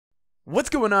What's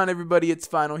going on, everybody? It's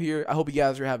Final here. I hope you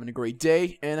guys are having a great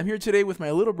day, and I'm here today with my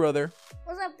little brother.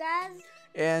 What's up, guys?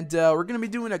 And we're gonna be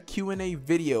doing a Q&A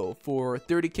video for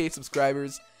 30k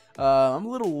subscribers. I'm a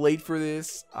little late for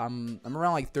this. I'm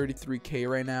around like 33k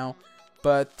right now,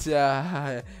 but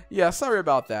yeah, sorry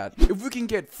about that. If we can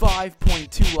get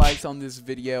 5.2 likes on this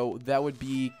video, that would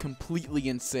be completely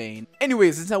insane.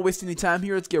 Anyways, let's not waste any time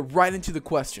here. Let's get right into the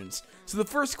questions. So the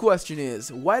first question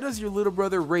is, why does your little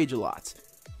brother rage a lot?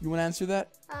 You want to answer that?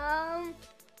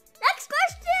 Next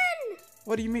question!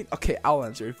 What do you mean? Okay, I'll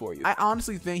answer it for you. I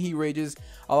honestly think he rages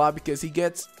a lot because he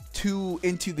gets too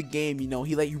into the game, you know.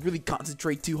 He really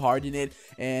concentrates too hard in it,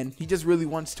 and he just really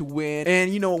wants to win.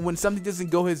 And, you know, when something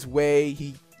doesn't go his way,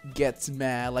 he gets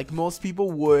mad, like most people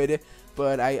would.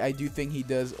 But I do think he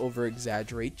does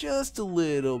over-exaggerate just a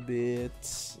little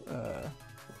bit.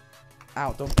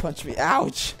 Ow, don't punch me.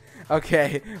 Ouch!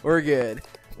 Okay, we're good.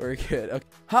 We're good. Okay.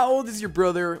 How old is your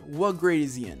brother? What grade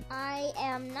is he in? I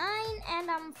am 9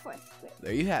 and I'm 4th grade.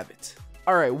 There you have it.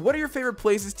 Alright, what are your favorite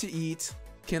places to eat?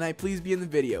 Can I please be in the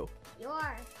video? You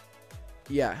are.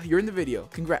 Yeah, you're in the video.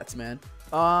 Congrats, man.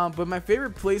 But my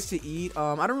favorite place to eat,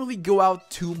 I don't really go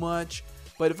out too much.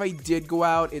 But if I did go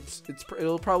out,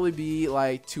 it'll probably be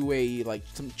like to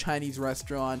some Chinese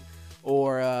restaurant,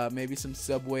 or maybe some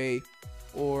Subway,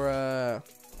 or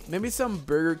maybe some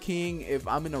Burger King if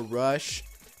I'm in a rush.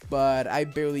 But I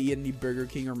barely eat any Burger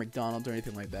King or McDonald's or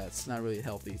anything like that. It's not really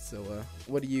healthy. So,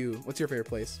 what's your favorite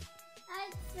place?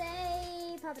 I'd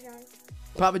say Papa John's.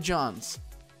 Papa John's.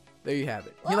 There you have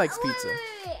it. He likes pizza.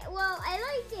 Wait. Well, I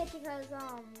like it because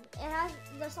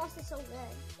the sauce is so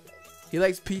good. He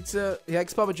likes pizza. He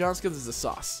likes Papa John's because it's the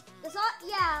sauce. The sauce,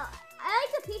 yeah. I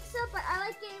like the pizza, but I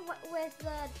like it with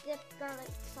the dipped garlic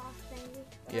sauce thing.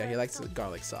 Yeah, he likes the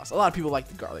garlic sauce. A lot of people like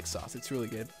the garlic sauce. It's really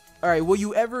good. Alright, will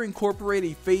you ever incorporate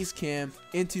a face cam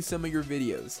into some of your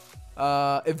videos?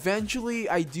 Eventually,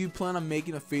 I do plan on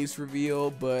making a face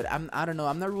reveal, but I don't know.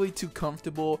 I'm not really too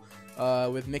comfortable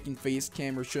with making face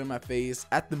cam or showing my face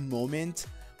at the moment.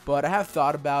 But I have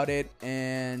thought about it,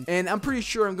 and I'm pretty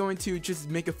sure I'm going to just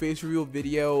make a face reveal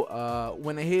video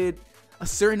when I hit a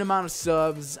certain amount of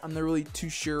subs. I'm not really too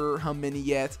sure how many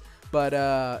yet,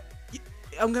 but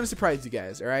I'm gonna surprise you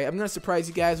guys. All right, I'm gonna surprise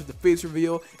you guys with the face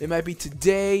reveal. It might be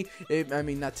today. I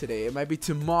mean, not today. It might be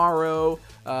tomorrow.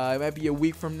 It might be a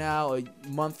week from now, a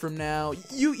month from now.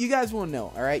 You guys will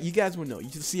know. All right, you guys will know. You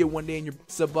just see it one day in your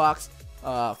sub box.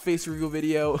 Face reveal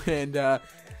video, and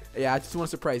yeah, I just want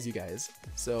to surprise you guys.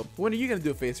 So when are you gonna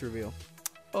do a face reveal?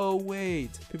 Oh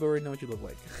wait, people already know what you look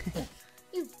like.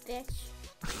 You bitch.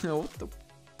 What the?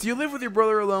 Do you live with your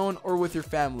brother alone or with your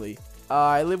family?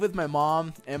 I live with my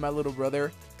mom and my little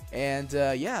brother, and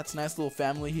yeah, it's a nice little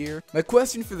family here. My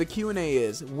question for the Q&A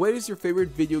is, what is your favorite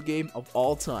video game of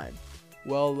all time?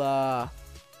 Well,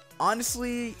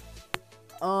 honestly,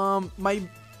 Call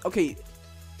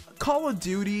of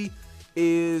Duty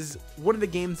is one of the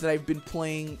games that I've been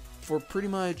playing for pretty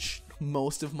much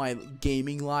most of my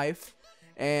gaming life,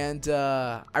 and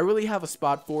I really have a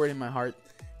spot for it in my heart,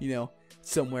 you know,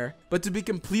 somewhere. But to be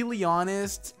completely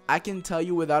honest, I can tell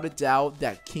you without a doubt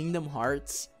that Kingdom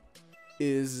Hearts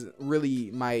is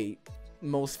really my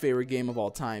most favorite game of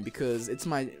all time, because it's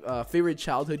my favorite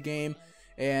childhood game,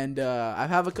 and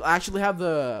I actually have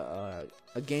a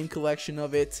game collection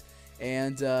of it,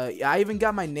 and I even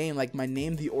got my name. Like,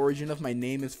 the origin of my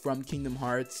name is from Kingdom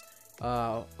Hearts.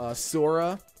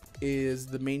 Sorra is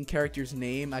the main character's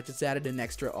name. I just added an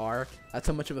extra R. That's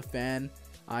how much of a fan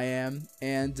I am.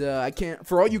 And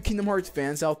for all you Kingdom Hearts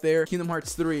fans out there, Kingdom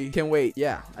Hearts 3, can't wait.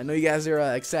 Yeah, I know you guys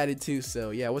are excited too.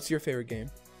 So yeah, what's your favorite game?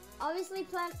 Obviously,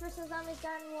 Plants vs. Zombies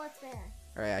Garden Warfare.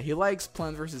 Alright, he likes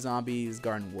Plants vs. Zombies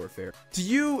Garden Warfare. Do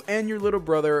you and your little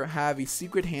brother have a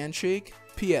secret handshake?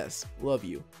 P.S. Love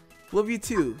you. Love you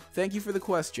too. Thank you for the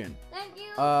question. Thank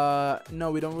you. No,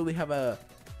 we don't really have a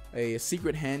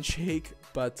secret handshake,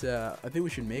 but I think we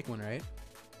should make one, right?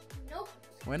 Nope.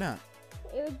 Why not?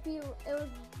 It would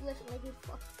literally be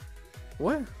fucked.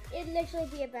 What? It'd literally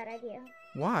be a bad idea.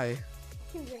 Why?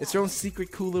 It's your own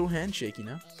secret cool little handshake, you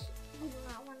know? You do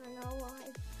not want to know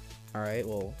why. Alright,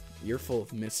 well, you're full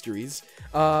of mysteries.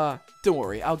 Don't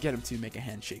worry, I'll get him to make a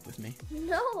handshake with me.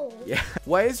 No. Yeah.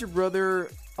 Why is your brother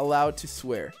allowed to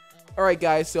swear? Alright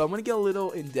guys, so I'm gonna get a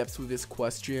little in depth with this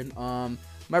question.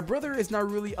 My brother is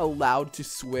not really allowed to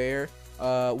swear.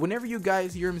 Whenever you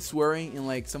guys hear him swearing in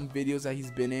like some videos that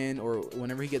he's been in, or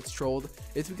whenever he gets trolled,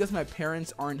 it's because my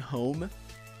parents aren't home,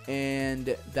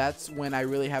 and that's when I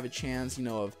really have a chance, you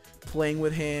know, of playing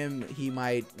with him. He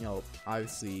might, you know,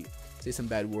 obviously say some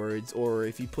bad words, or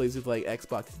if he plays with like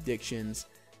Xbox addictions,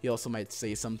 he also might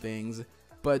say some things.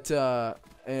 But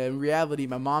in reality,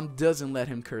 my mom doesn't let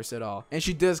him curse at all, and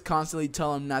she does constantly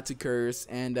tell him not to curse.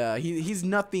 And he's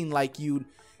nothing like you.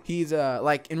 He's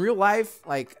like in real life,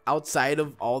 like outside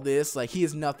of all this, like he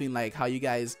is nothing like how you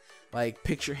guys like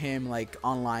picture him like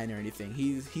online or anything.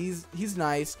 He's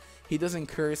nice. He doesn't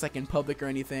curse like in public or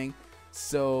anything.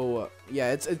 So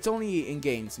yeah, it's only in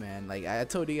games, man. Like I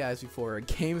told you guys before,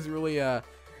 games really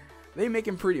they make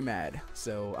him pretty mad.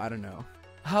 So I don't know.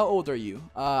 How old are you?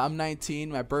 I'm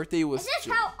 19. My birthday was. It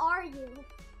says how are you?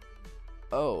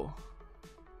 Oh.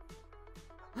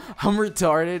 I'm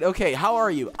retarded. Okay, how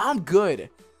are you? I'm good.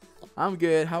 I'm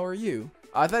good. How are you?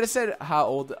 I thought it said how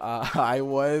old I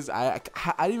was. I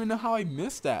didn't even know how I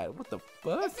missed that. What the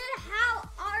fuck? It said how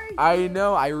are you? I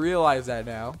know. I realize that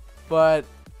now. But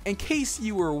in case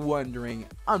you were wondering,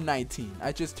 I'm 19.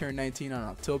 I just turned 19 on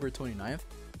October 29th.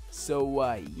 So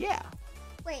yeah.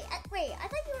 Wait. I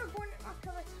thought you were born on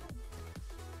October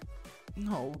 10th.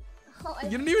 No. Oh,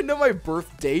 You don't even know my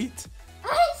birth date? I'm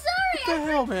sorry. What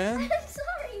the hell, man? I'm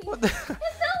sorry. What the? It felt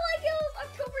like it was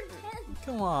October 10th.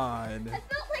 Come on. It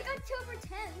felt like October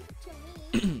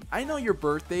 10th to me. I know your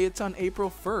birthday. It's on April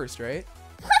 1st, right?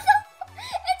 It's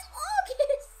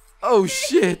August. Oh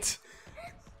shit.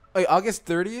 Wait, August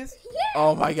 30th? Yeah.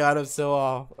 Oh my god, I'm so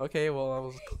off. Okay, well, I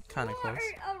was kind of close.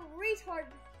 You are a retard.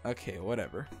 Okay,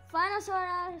 whatever. Final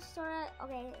Sorra,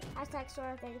 okay, hashtag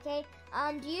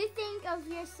Sorra30k. Do you think of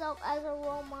yourself as a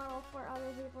role model for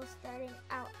other people starting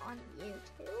out on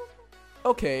YouTube?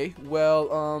 Okay,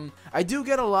 well, I do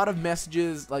get a lot of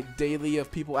messages like daily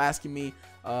of people asking me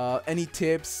any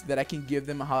tips that I can give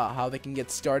them how they can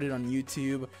get started on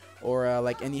YouTube, or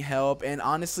like any help. And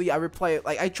honestly,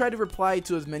 I try to reply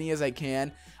to as many as I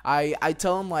can. I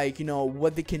tell them like, you know,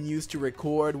 what they can use to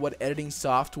record, what editing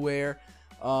software.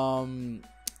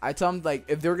 I tell them like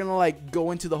if they're gonna like go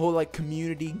into the whole like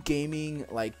community gaming,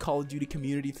 like Call of Duty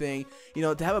community thing, you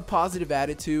know, to have a positive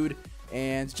attitude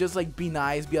and just like be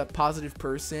nice, be a positive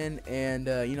person, and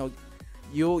you know,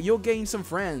 you'll gain some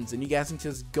friends, and you guys can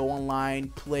just go online,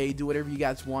 play, do whatever you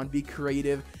guys want, be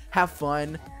creative, have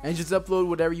fun, and just upload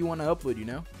whatever you want to upload, you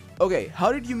know? Okay,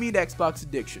 how did you meet Xbox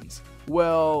Addictions?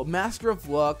 Well, Master of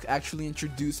Luck actually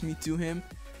introduced me to him,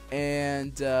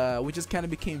 and we just kind of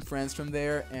became friends from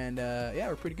there, and yeah,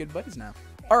 we're pretty good buddies now.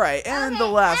 Alright, and the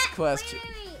last question.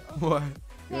 Wait. What?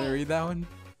 You want to read that one?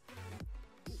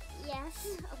 Yes.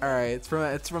 Okay. Alright, it's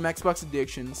from Xbox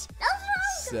Addictions.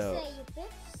 That's what I was gonna say, you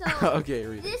bitch. So, Okay,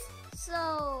 read it.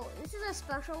 This is a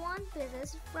special one because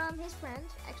this is from his friend,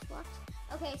 Xbox.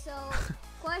 Okay, so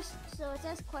so it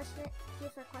says question here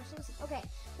for questions. Okay,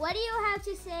 what do you have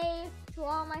to say to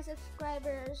all my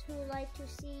subscribers who like to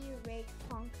see you rage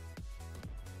punk?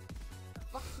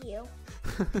 Fuck you.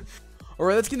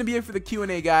 Alright, that's gonna be it for the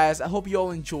Q&A, guys. I hope you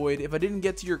all enjoyed. If I didn't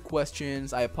get to your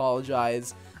questions, I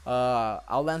apologize.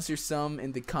 I'll answer some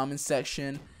in the comment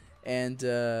section,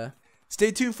 and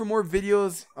stay tuned for more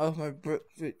videos of my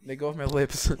they go off my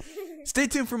lips. Stay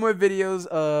tuned for more videos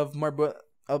of my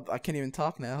I can't even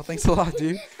talk now. Thanks a lot,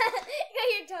 dude. You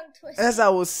got your tongue twisted. As I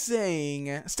was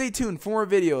saying, stay tuned for more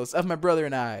videos of my brother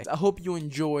and I. I hope you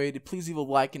enjoyed. Please leave a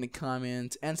like and a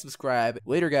comment and subscribe.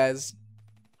 Later, guys.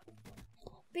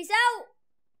 Peace out.